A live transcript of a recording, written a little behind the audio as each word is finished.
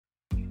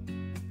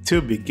To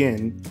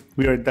begin,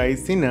 we are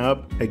dicing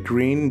up a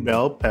green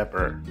bell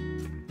pepper,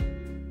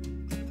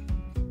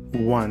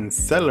 1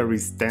 celery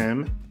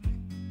stem,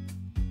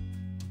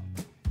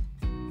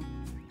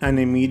 and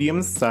a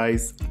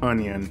medium-sized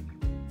onion.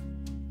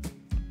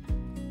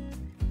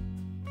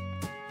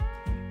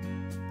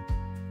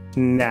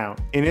 Now,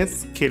 in a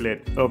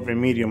skillet over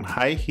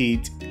medium-high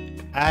heat,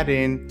 add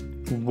in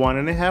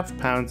 1.5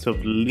 pounds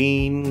of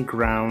lean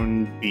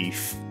ground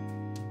beef.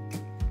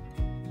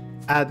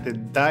 Add the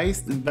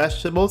diced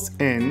vegetables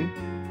in.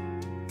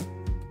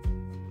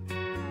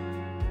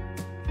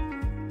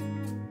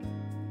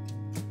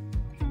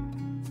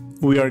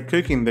 We are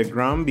cooking the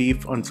ground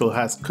beef until it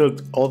has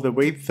cooked all the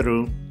way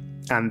through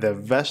and the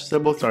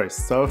vegetables are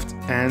soft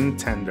and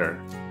tender.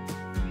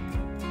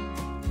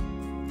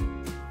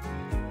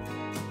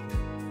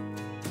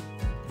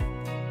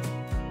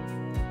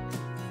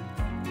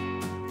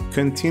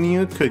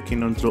 Continue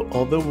cooking until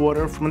all the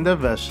water from the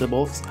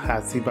vegetables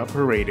has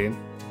evaporated.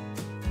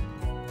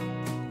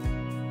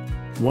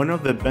 One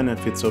of the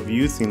benefits of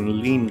using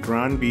lean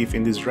ground beef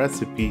in this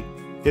recipe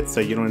is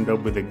that you don't end up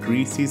with a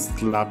greasy,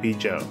 sloppy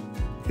dough.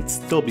 It'd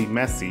still be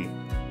messy,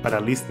 but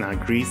at least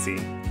not greasy.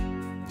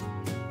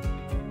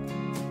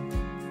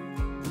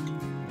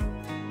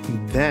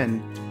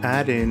 Then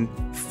add in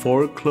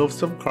 4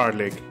 cloves of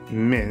garlic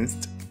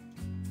minced,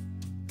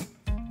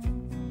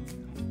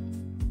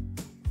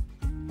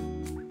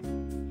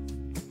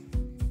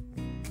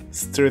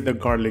 stir the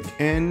garlic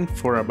in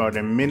for about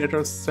a minute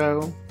or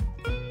so.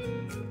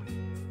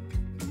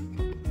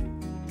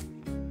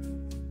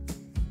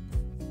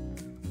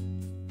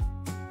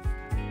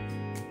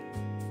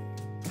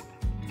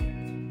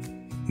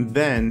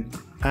 Then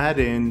add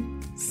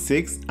in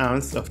 6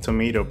 ounces of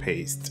tomato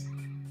paste.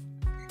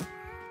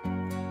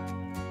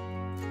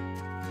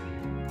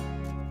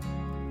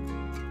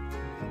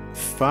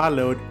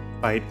 Followed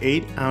by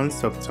 8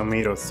 ounces of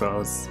tomato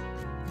sauce.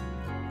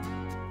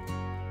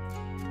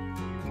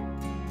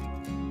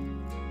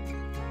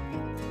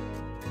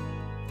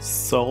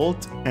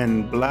 Salt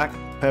and black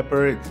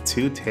pepper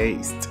to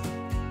taste.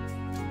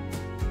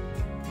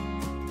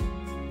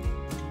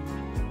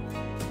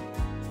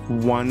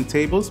 One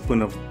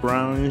tablespoon of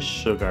brown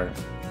sugar.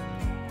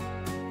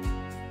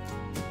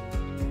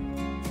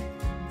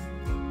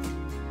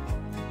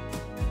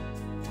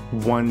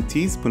 One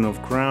teaspoon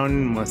of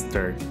ground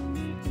mustard.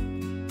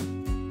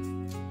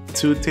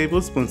 2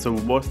 tablespoons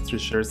of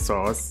Worcestershire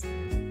sauce.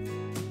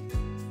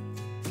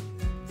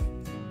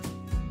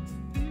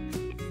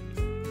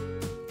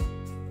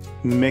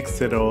 Mix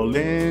it all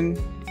in.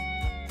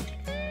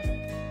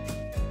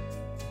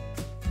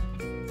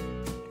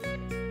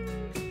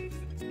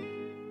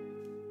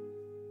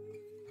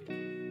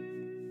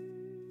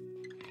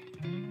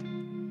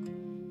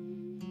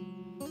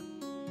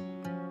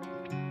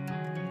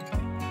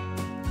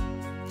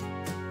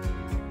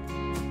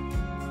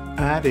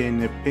 Add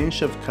in a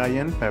pinch of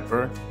cayenne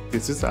pepper,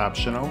 this is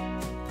optional.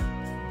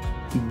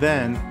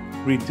 Then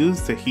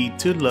reduce the heat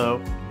to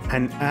low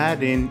and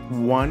add in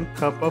 1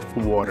 cup of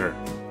water.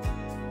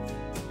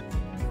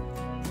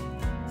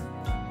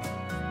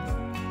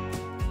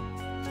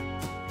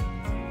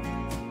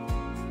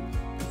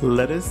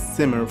 Let it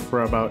simmer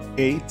for about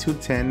 8 to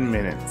 10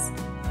 minutes.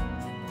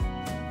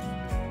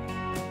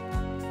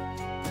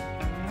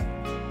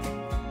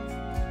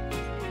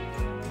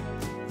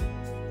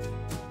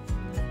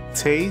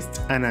 Taste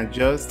and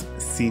adjust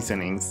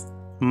seasonings.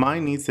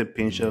 Mine needs a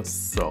pinch of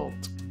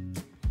salt.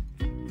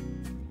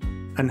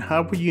 And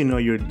how would you know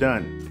you're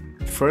done?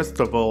 First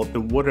of all,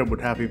 the water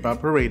would have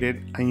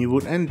evaporated and you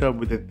would end up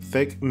with a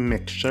thick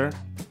mixture,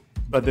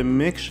 but the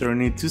mixture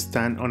needs to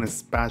stand on a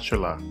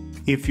spatula.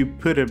 If you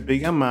put a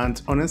big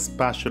amount on a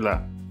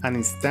spatula and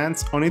it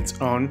stands on its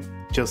own,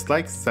 just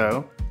like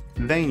so,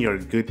 then you're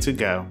good to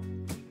go.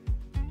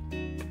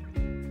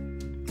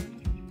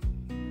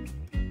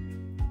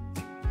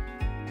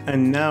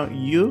 And now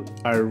you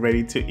are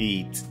ready to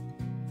eat.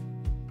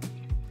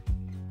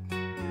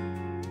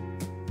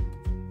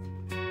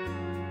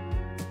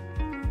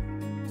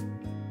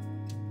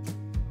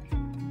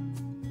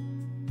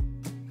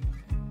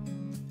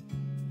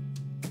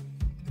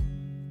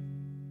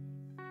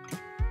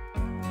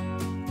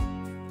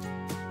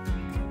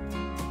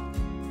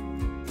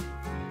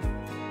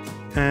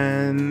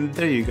 And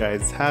there you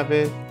guys have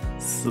it,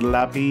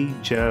 Sloppy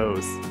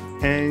Joes.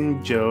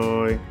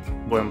 Enjoy.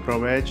 Buen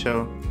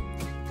provecho.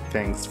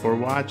 Thanks for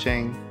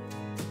watching.